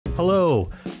Hello,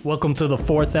 welcome to the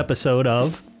 4th episode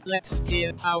of Let's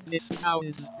Hear How This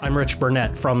Sounds. I'm Rich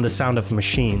Burnett from The Sound of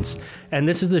Machines, and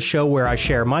this is the show where I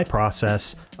share my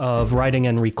process of writing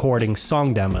and recording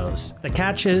song demos. The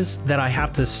catch is that I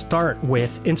have to start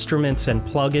with instruments and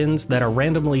plugins that are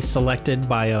randomly selected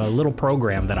by a little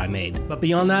program that I made. But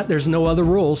beyond that, there's no other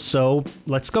rules, so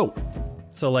let's go.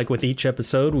 So like with each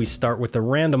episode, we start with the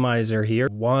randomizer here.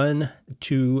 1,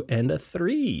 2, and a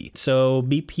 3. So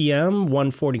BPM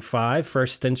 145,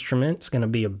 first instrument is going to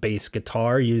be a bass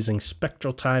guitar using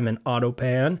spectral time and auto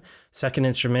pan. Second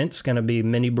instrument is going to be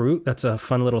mini brute. That's a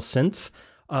fun little synth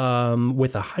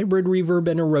with a hybrid reverb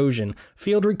and erosion.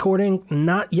 Field recording,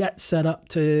 not yet set up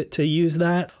to use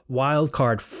that.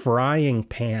 Wildcard frying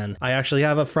pan. I actually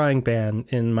have a frying pan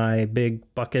in my big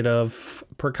bucket of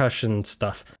percussion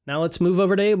stuff. Now let's move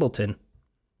over to Ableton.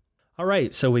 All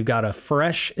right, so we've got a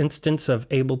fresh instance of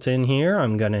Ableton here.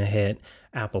 I'm gonna hit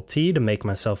Apple T to make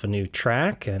myself a new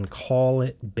track and call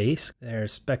it bass.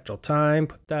 There's spectral time,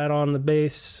 put that on the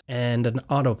bass, and an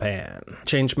auto pan.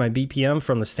 Change my BPM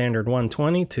from the standard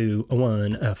 120 to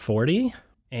 140,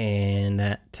 and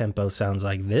that tempo sounds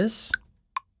like this.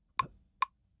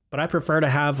 But I prefer to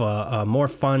have a more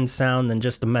fun sound than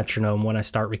just a metronome when I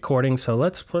start recording, so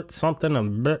let's put something a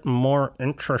bit more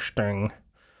interesting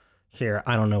here.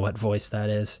 I don't know what voice that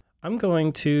is. I'm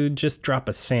going to just drop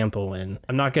a sample in.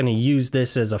 I'm not going to use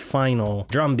this as a final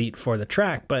drum beat for the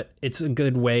track, but it's a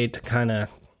good way to kind of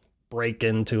break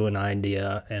into an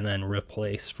idea and then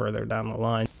replace further down the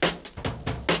line.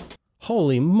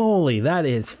 Holy moly, that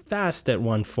is fast at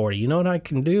 140. You know what I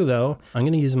can do though? I'm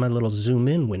gonna use my little zoom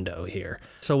in window here.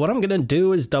 So what I'm gonna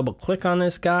do is double click on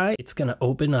this guy. It's gonna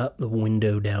open up the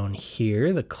window down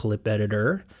here, the clip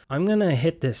editor. I'm gonna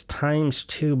hit this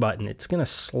 ×2 button. It's gonna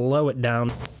slow it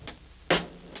down.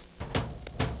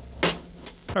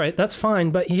 All right, that's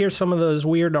fine, but here's some of those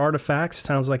weird artifacts.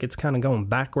 Sounds like it's kind of going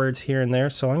backwards here and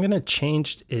there. So I'm gonna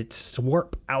change its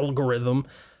warp algorithm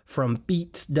from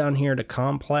beats down here to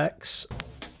complex.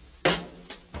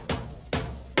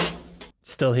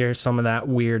 Still hear some of that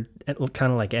weird,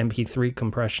 kind of like MP3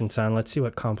 compression sound. Let's see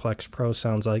what Complex Pro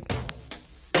sounds like.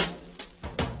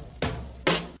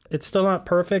 It's still not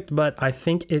perfect, but I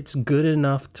think it's good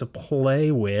enough to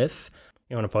play with.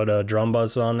 You want to put a drum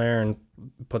buzz on there and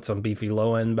put some beefy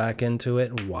low end back into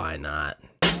it? Why not?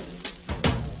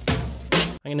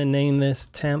 I'm gonna name this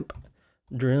temp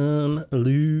drum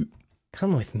loop.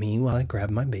 Come with me while I grab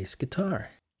my bass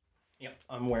guitar. Yep,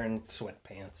 I'm wearing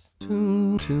sweatpants.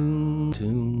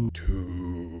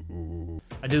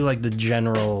 I do like the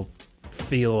general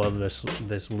feel of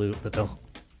this loop, but don't.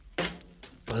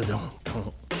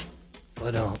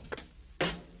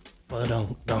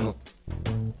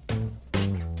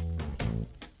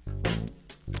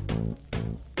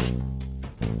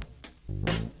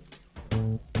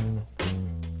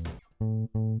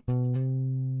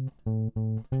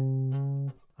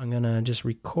 I'm gonna just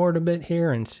record a bit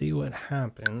here and see what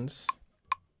happens.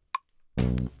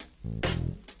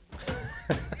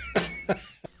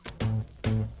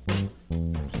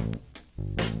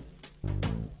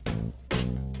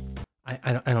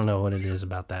 I don't know what it is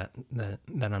about that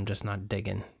I'm just not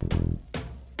digging.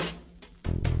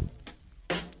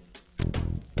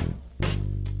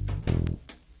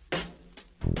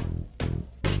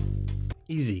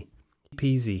 Easy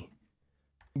peasy.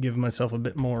 Give myself a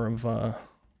bit more of a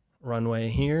runway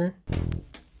here.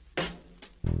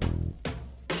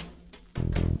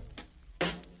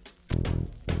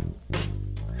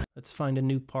 Let's find a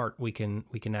new part we can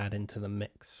add into the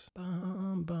mix.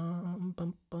 Bum, bum,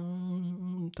 bum,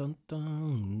 bum, dun,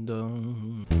 dun,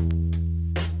 dun.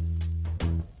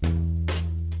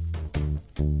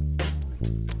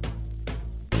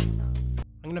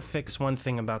 I'm gonna fix one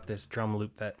thing about this drum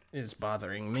loop that is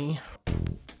bothering me.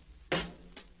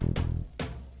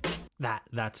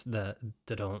 That's the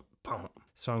don't pump.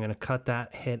 So I'm gonna cut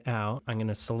that hit out. I'm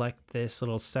gonna select this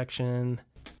little section.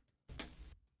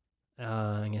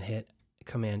 I'm gonna hit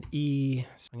Command E.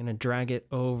 So I'm gonna drag it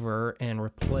over and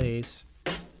replace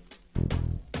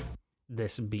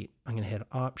this beat. I'm gonna hit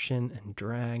Option and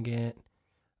drag it.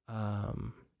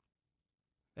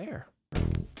 There.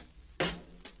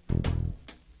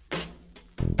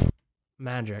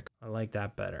 Magic. I like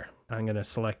that better. I'm gonna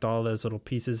select all those little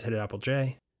pieces, hit Apple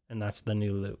J. And that's the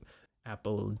new loop.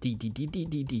 Apple D D D D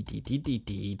D D D D D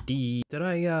D D. Did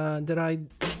I?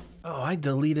 Oh, I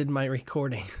deleted my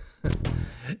recording.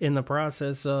 In the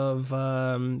process of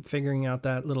figuring out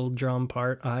that little drum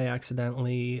part, I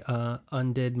accidentally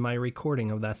undid my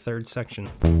recording of that third section.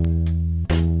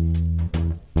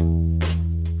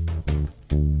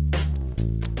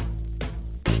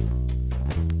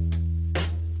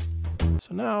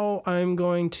 So now I'm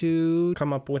going to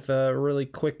come up with a really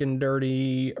quick and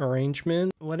dirty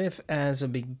arrangement. What if as a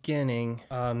beginning,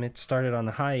 it started on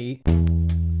the high E.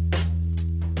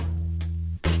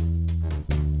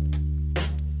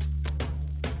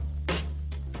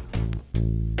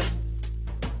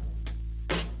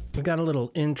 We got a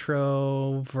little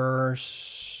intro,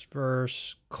 verse,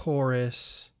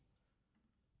 chorus,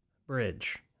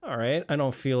 bridge. All right, I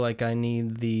don't feel like I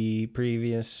need the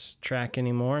previous track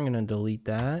anymore. I'm gonna delete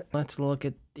that. Let's look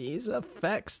at these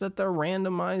effects that the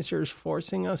randomizer is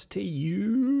forcing us to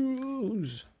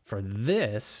use. For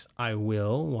this, I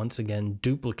will once again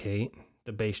duplicate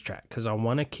the bass track because I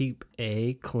want to keep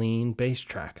a clean bass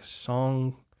track. A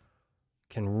song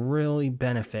can really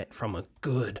benefit from a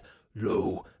good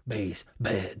low bass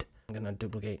bed. I'm gonna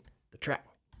duplicate the track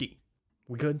D.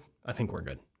 We good? I think we're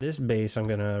good. This bass I'm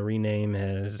gonna rename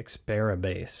as Expera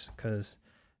bass because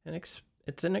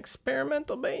it's an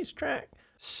experimental bass track.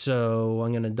 So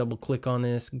I'm gonna double click on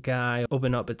this guy,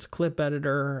 open up its clip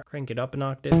editor, crank it up an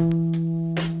octave.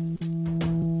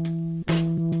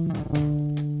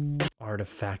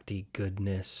 Artifacty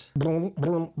goodness.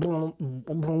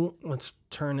 Let's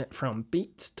turn it from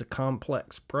beats to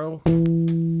complex, bro.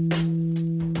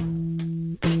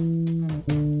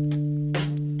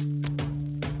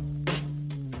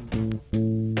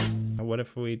 What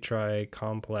if we try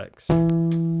complex? I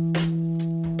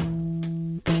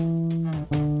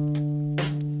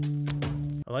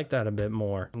like that a bit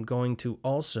more. I'm going to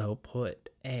also put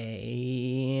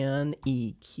an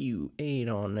EQ8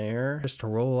 on there just to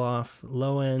roll off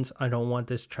low ends. I don't want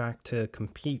this track to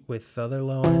compete with other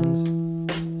low ends.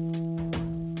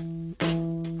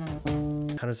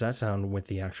 How does that sound with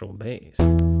the actual bass?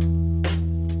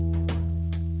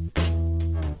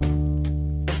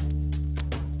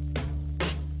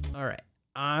 All right,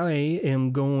 I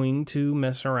am going to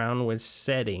mess around with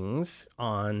settings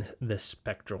on the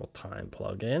Spectral Time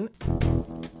plugin.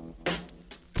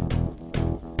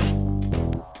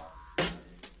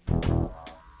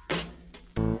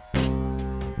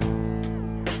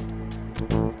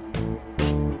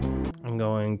 I'm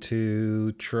going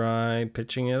to try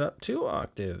pitching it up 2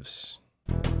 octaves.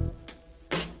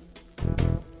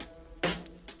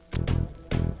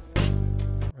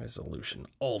 Resolution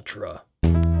Ultra.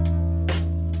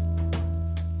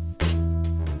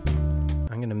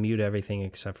 I'm going to mute everything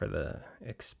except for the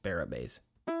Expera bass.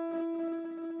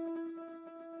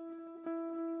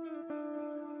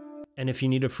 And if you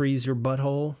need to freeze your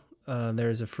butthole,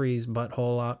 there's a freeze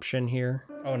butthole option here.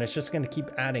 Oh, and it's just going to keep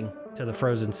adding to the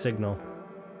frozen signal.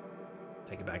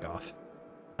 Take it back off.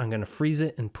 I'm going to freeze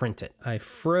it and print it. I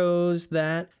froze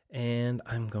that and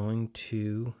I'm going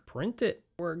to print it.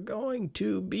 We're going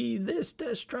to be this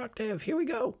destructive. Here we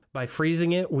go. By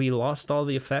freezing it, we lost all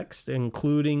the effects,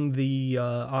 including the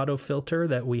auto filter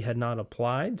that we had not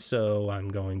applied. So I'm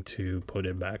going to put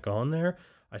it back on there.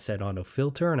 I said auto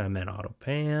filter and I meant auto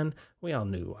pan. We all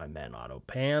knew I meant auto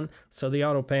pan. So the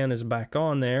auto pan is back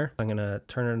on there. I'm gonna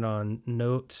turn it on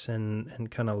notes and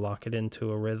kind of lock it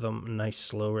into a rhythm, a nice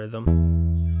slow rhythm.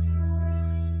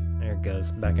 There it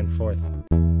goes, back and forth.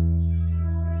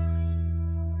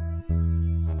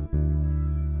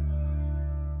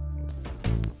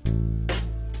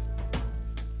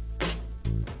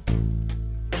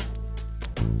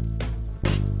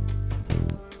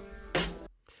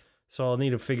 So I'll need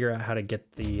to figure out how to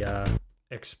get the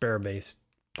Expera bass.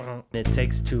 It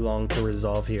takes too long to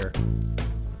resolve here.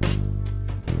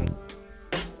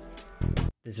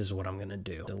 This is what I'm gonna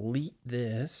do. Delete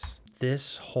this.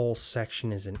 This whole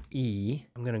section is an E.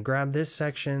 I'm gonna grab this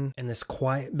section and this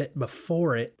quiet bit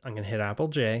before it. I'm gonna hit Apple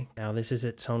J. Now this is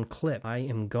its own clip. I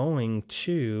am going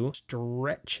to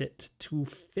stretch it to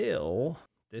fill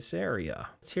this area.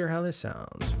 Let's hear how this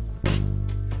sounds.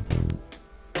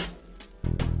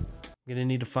 I'm gonna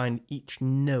need to find each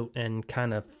note and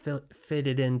kind of fit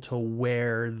it into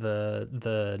where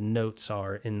the notes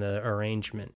are in the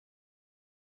arrangement.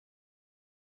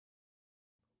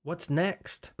 What's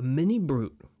next? A mini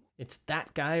brute. It's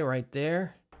that guy right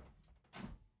there.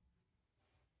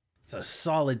 It's a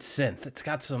solid synth. It's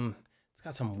got some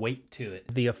weight to it.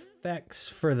 The effects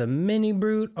for the mini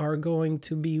brute are going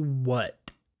to be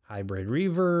what? Hybrid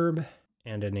reverb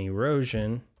and an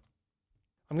erosion.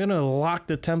 I'm gonna lock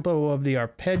the tempo of the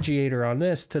arpeggiator on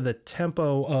this to the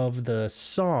tempo of the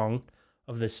song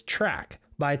of this track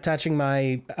by attaching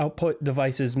my output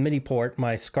device's MIDI port,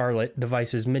 my Scarlett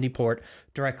device's MIDI port,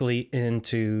 directly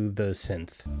into the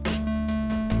synth.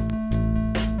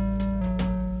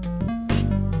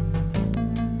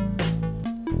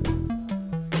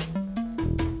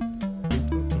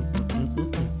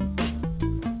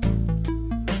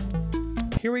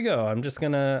 Here we we go. I'm just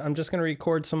gonna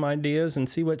record some ideas and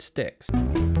see what sticks.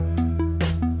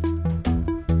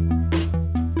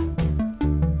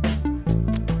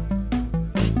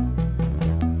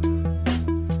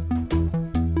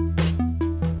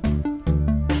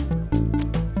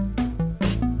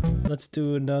 Let's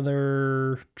do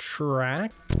another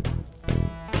track.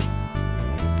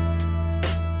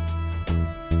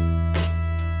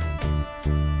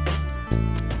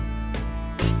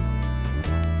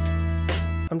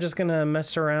 I'm just gonna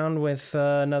mess around with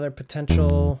another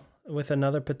potential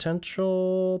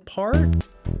part.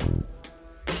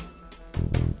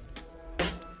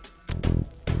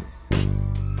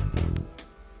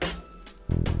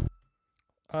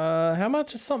 How about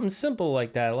just something simple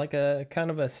like that, like a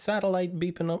kind of a satellite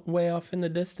beeping up way off in the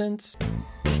distance?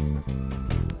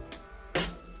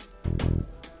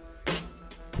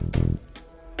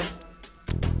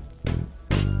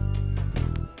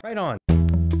 Right on.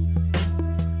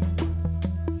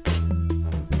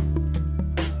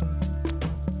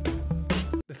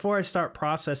 Before I start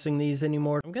processing these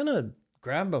anymore, I'm gonna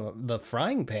grab the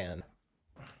frying pan.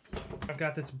 I've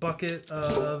got this bucket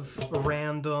of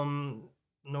random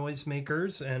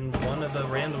noisemakers, and one of the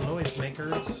random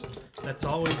noisemakers that's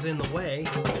always in the way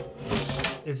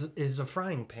is a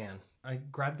frying pan. I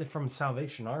grabbed it from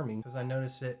Salvation Army because I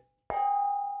noticed it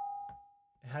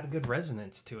had a good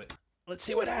resonance to it. Let's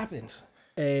see what happens.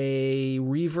 A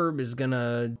reverb is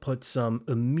gonna put some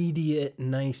immediate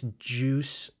nice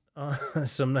juice,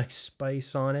 some nice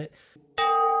spice on it.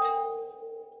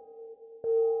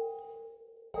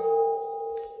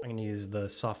 I'm gonna use the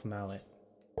soft mallet.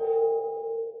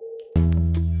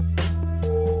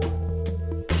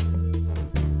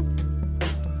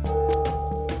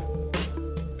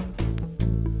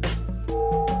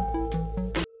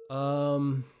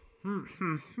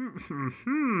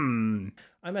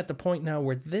 I'm at the point now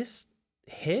where this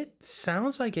hit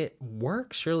sounds like it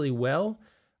works really well.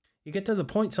 You get to the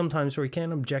point sometimes where you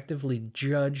can't objectively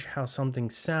judge how something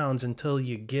sounds until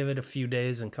you give it a few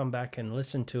days and come back and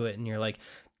listen to it, and you're like,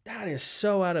 that is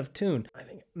so out of tune. I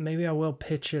think maybe I will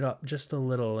pitch it up just a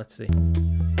little. Let's see.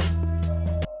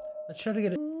 Let's try to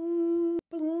get it.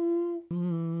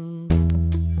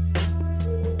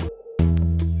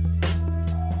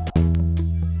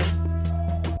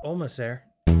 Almost there.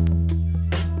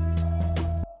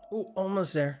 Ooh,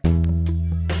 almost there.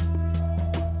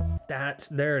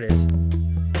 There it is.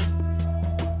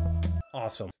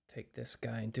 Awesome. Take this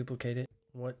guy and duplicate it.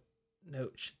 What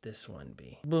note should this one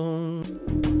be? Boom.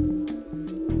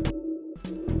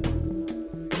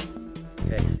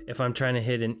 Okay, if I'm trying to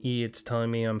hit an E, it's telling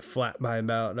me I'm flat by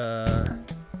about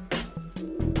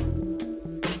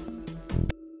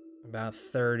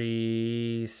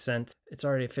 30 cents. It's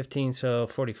already at 15, so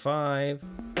 45.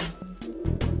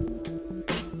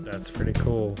 That's pretty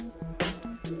cool.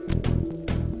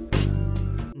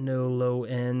 No low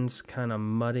ends, kind of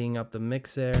muddying up the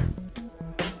mix there.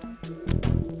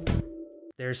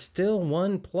 There's still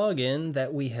one plugin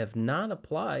that we have not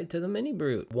applied to the Mini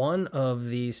Brute. One of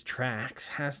these tracks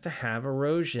has to have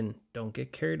erosion. Don't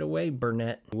get carried away,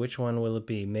 Burnett. Which one will it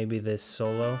be? Maybe this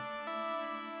solo?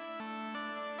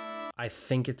 I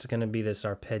think it's gonna be this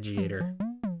arpeggiator.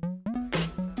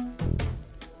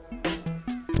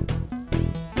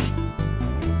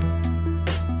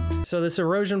 So this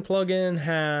erosion plugin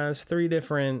has 3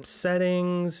 different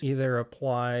settings. Either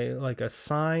apply like a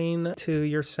sine to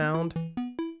your sound,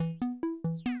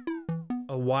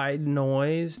 a wide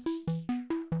noise,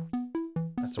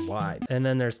 that's a wide, and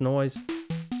then there's noise,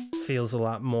 feels a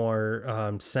lot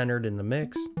more centered in the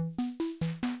mix.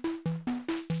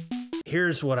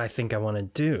 Here's what I think I want to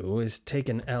do is take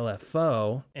an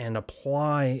LFO and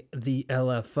apply the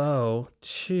LFO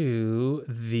to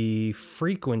the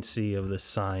frequency of the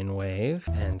sine wave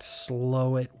and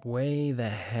slow it way the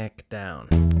heck down.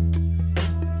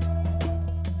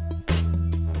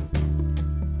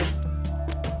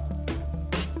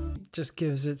 Just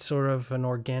gives it sort of an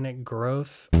organic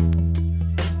growth.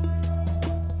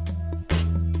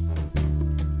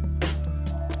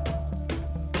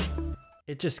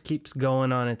 It just keeps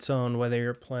going on its own whether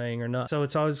you're playing or not. So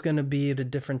it's always going to be at a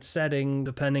different setting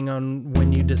depending on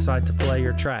when you decide to play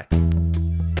your track.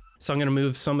 So I'm going to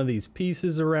move some of these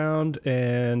pieces around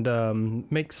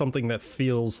and make something that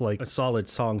feels like a solid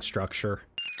song structure.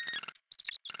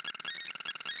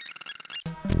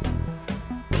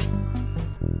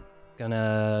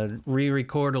 Gonna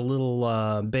re-record a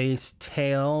little bass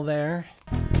tail there.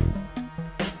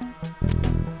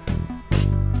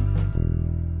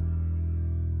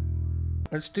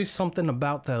 Let's do something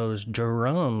about those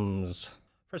drums.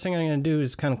 First thing I'm going to do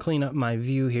is kind of clean up my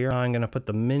view here. I'm going to put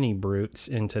the mini brutes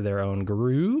into their own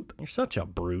group. You're such a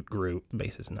brute group. The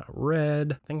bass is not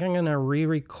red. I think I'm going to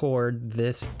re-record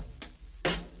this.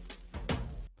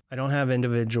 I don't have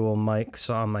individual mics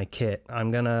on my kit.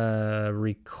 I'm going to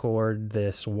record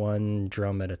this one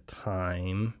drum at a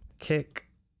time. Kick,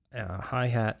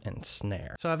 hi-hat, and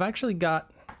snare. So I've actually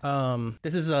got,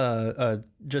 this is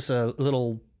just a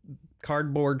little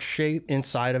cardboard shape.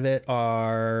 Inside of it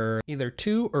are either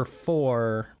 2 or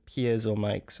 4 piezo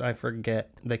mics. I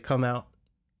forget. They come out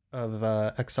of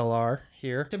XLR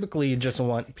here. Typically you just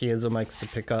want piezo mics to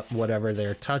pick up whatever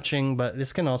they're touching, but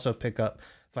this can also pick up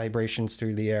vibrations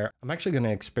through the air. I'm actually going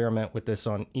to experiment with this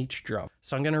on each drum.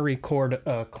 So I'm going to record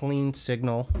a clean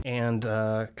signal and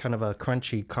kind of a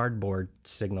crunchy cardboard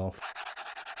signal.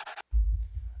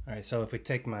 All right, so if we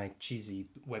take my cheesy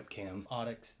webcam,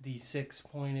 Audix D6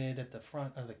 pointed at the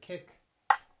front of the kick,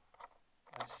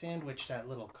 I've sandwiched that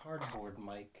little cardboard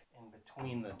mic in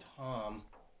between the tom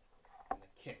and the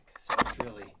kick, so it's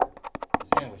really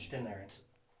sandwiched in there.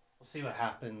 We'll see what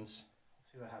happens. We'll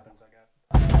see what happens. I got.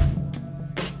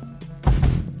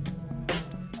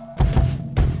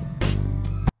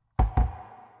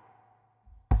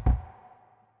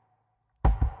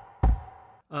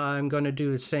 I'm going to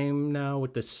do the same now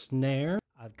with the snare.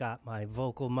 I've got my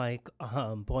vocal mic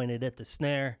pointed at the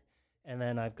snare, and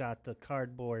then I've got the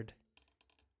cardboard.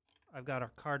 I've got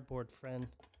our cardboard friend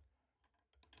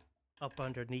up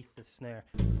underneath the snare.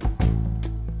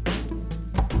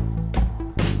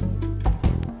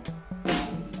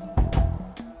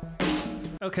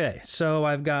 Okay, so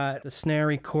I've got the snare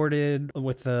recorded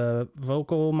with the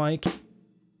vocal mic,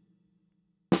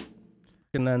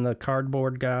 and then the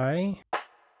cardboard guy.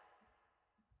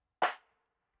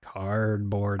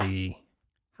 Cardboardy.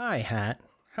 Hi-hat,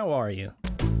 how are you?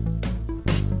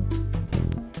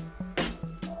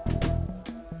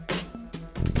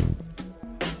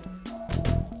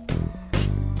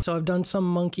 So I've done some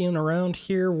monkeying around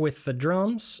here with the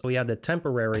drums. We had the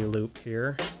temporary loop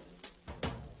here.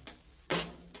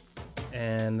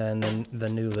 And then the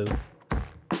new loop.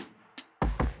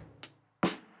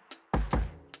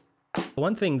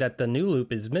 One thing that the new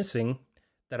loop is missing,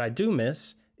 that I do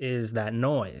miss, is that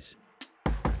noise.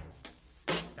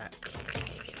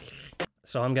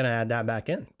 So I'm gonna add that back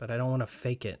in, but I don't want to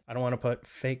fake it. I don't want to put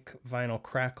fake vinyl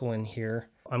crackle in here.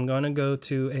 I'm gonna go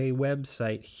to a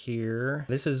website here.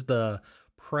 This is the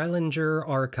Prelinger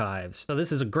Archives. So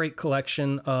this is a great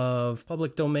collection of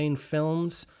public domain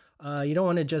films. You don't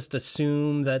want to just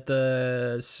assume that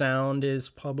the sound is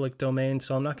public domain,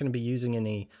 so I'm not going to be using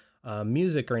any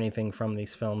music or anything from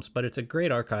these films, but it's a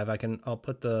great archive. I'll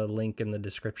put the link in the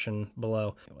description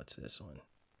below. What's this one?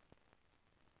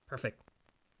 Perfect.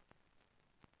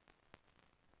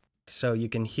 So you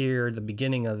can hear the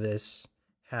beginning of this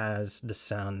has the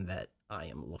sound that I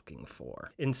am looking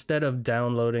for. Instead of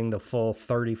downloading the full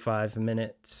 35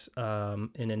 minutes in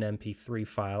an MP3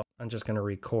 file, I'm just going to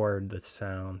record the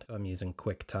sound. I'm using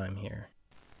QuickTime here.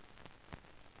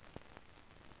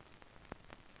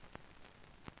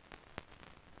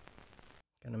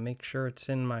 Gonna make sure it's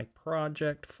in my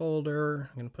project folder.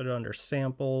 I'm gonna put it under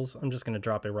samples. I'm just gonna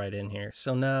drop it right in here.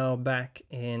 So now back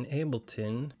in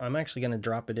Ableton, I'm actually gonna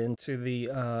drop it into the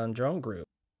drum group.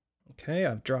 Okay,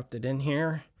 I've dropped it in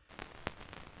here.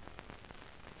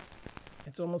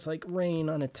 It's almost like rain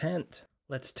on a tent.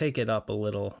 Let's take it up a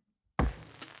little.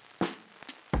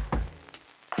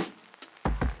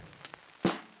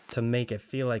 To make it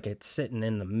feel like it's sitting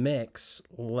in the mix,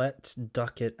 let's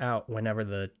duck it out whenever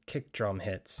the kick drum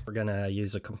hits. We're gonna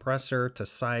use a compressor to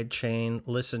sidechain,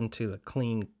 listen to the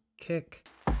clean kick.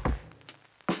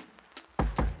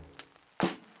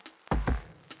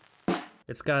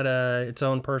 It's got its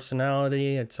own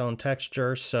personality, its own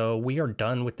texture, so we are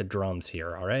done with the drums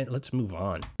here, all right? Let's move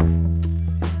on.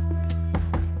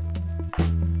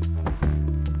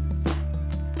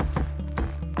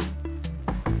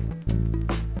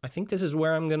 I think this is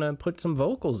where I'm gonna put some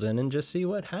vocals in and just see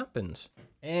what happens.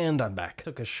 And I'm back.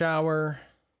 Took a shower,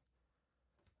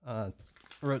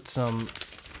 wrote some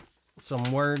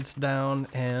words down,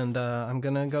 and I'm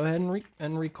gonna go ahead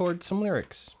and record some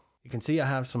lyrics. You can see I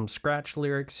have some scratch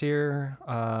lyrics here.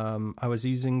 I was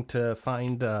using to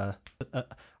find,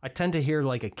 I tend to hear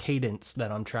like a cadence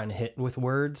that I'm trying to hit with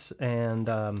words, and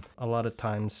a lot of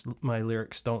times my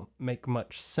lyrics don't make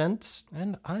much sense,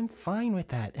 and I'm fine with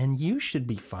that, and you should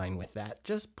be fine with that.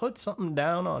 Just put something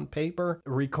down on paper,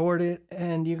 record it,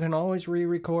 and you can always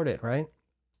re-record it, right?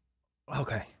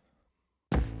 Okay.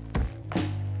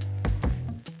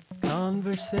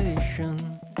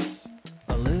 Conversations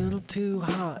a little too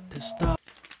hot to stop.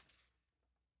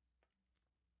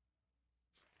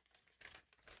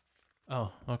 Oh,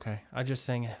 okay. I just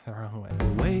sang it the wrong way.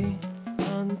 Wait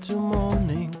until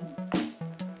morning.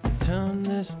 Turn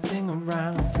this thing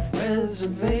around.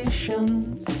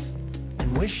 Reservations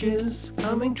and wishes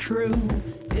coming true.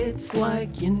 It's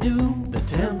like you knew. The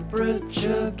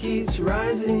temperature keeps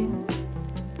rising.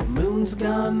 The moon's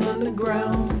gone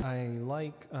underground. I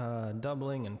like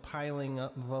doubling and piling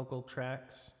up vocal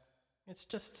tracks. It's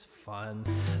just fun.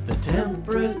 The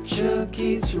temperature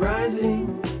keeps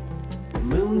rising. The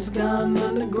moon's gone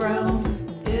underground.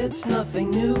 It's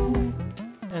nothing new.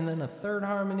 And then a third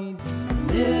harmony.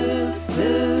 If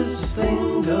this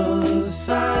thing goes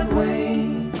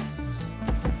sideways,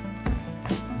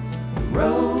 the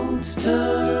roads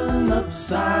turn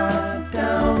upside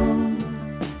down.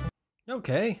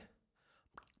 Okay.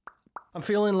 I'm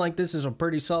feeling like this is a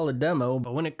pretty solid demo,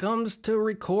 but when it comes to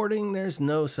recording, there's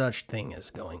no such thing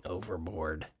as going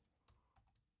overboard.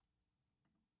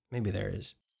 Maybe there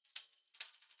is.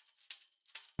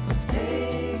 Let's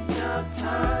take our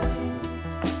time.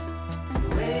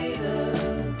 Wait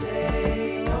a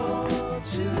day or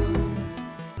two.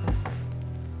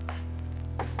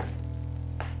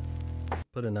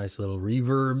 Put a nice little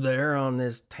reverb there on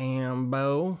this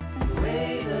tambo.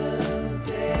 Wait a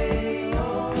day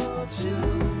or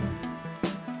two.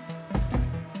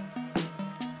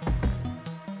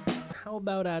 How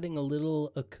about adding a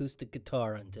little acoustic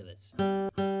guitar into this?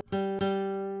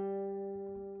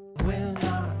 We're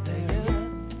not there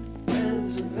yet.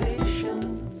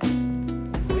 Reservations,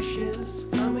 wishes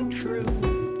coming true.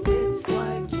 It's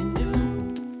like you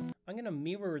knew. I'm gonna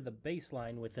mirror the bass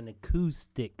line with an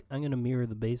acoustic.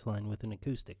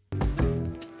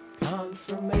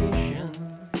 Confirmation.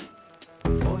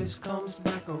 Voice comes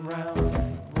back around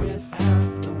with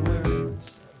half the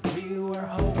words we were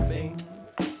hoping.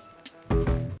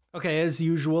 Okay, as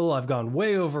usual, I've gone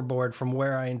way overboard from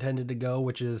where I intended to go,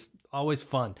 which is always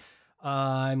fun.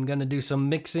 I'm gonna do some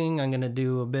mixing, I'm gonna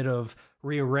do a bit of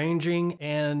rearranging,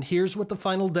 and here's what the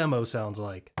final demo sounds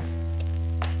like.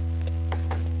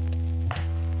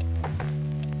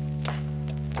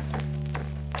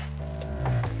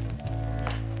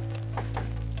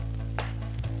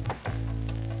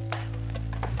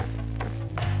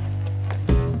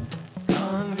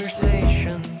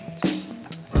 Conversations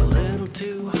a little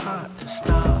too hot to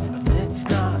stop, and it's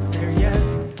not there yet.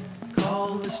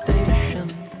 Call the station.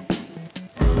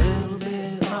 A little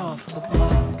bit off the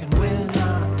block, and we're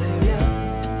not there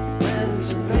yet.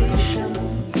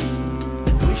 Reservations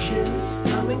and wishes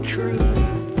coming true.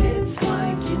 It's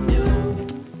like you knew.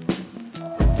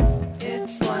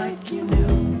 It's like you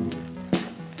knew.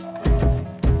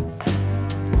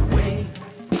 Wait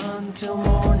until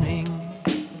morning.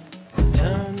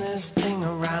 Turn this thing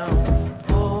around.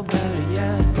 Or better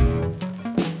yet,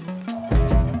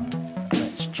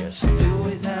 let's just do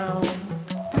it now.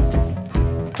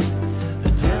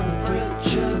 The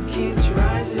temperature keeps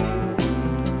rising.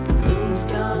 Moon's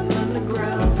gone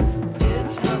underground.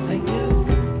 It's nothing new.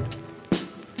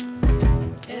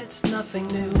 It's nothing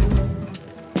new.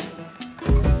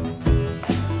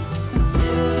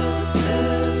 If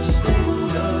this thing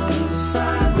goes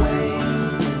sideways,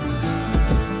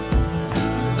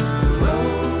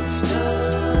 roads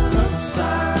turn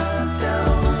upside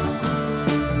down.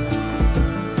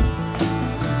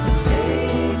 Let's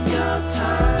take our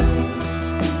time.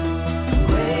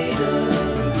 Wait a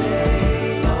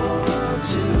day or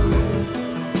two.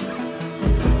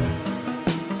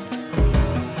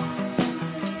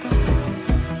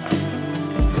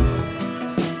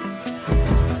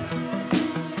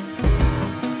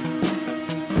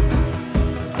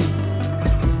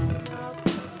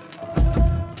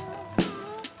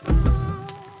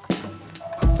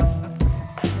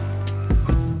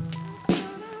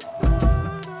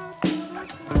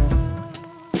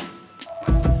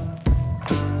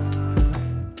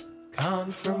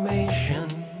 Confirmation.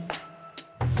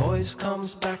 Voice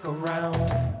comes back around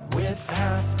with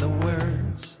half the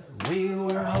words we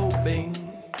were hoping,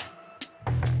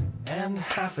 and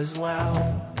half as loud.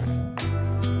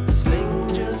 This thing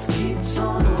just keeps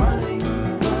on running,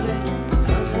 but it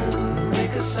doesn't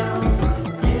make a sound.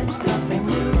 It's nothing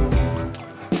new.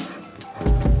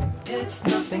 It's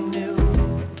nothing new.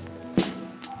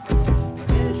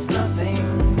 It's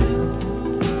nothing new.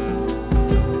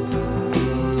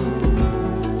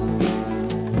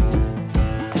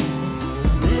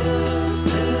 If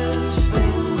this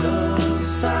thing goes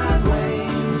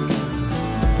sideways,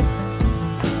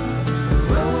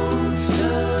 roads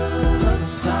turn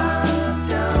upside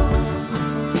down.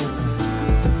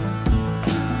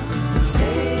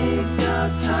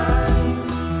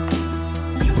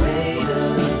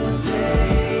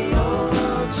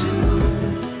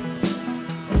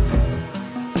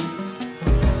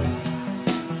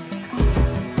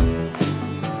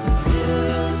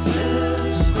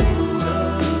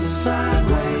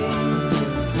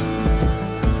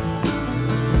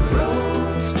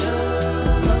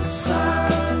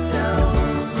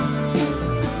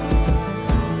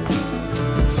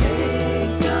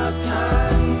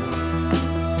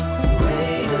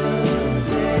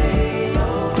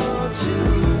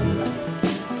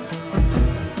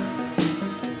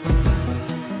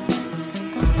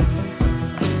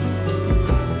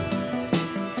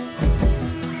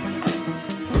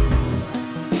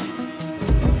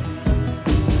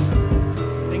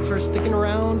 sticking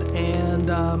around, and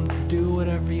do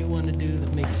whatever you want to do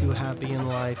that makes you happy in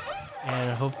life.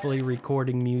 And hopefully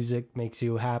recording music makes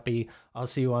you happy. I'll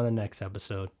see you on the next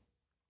episode.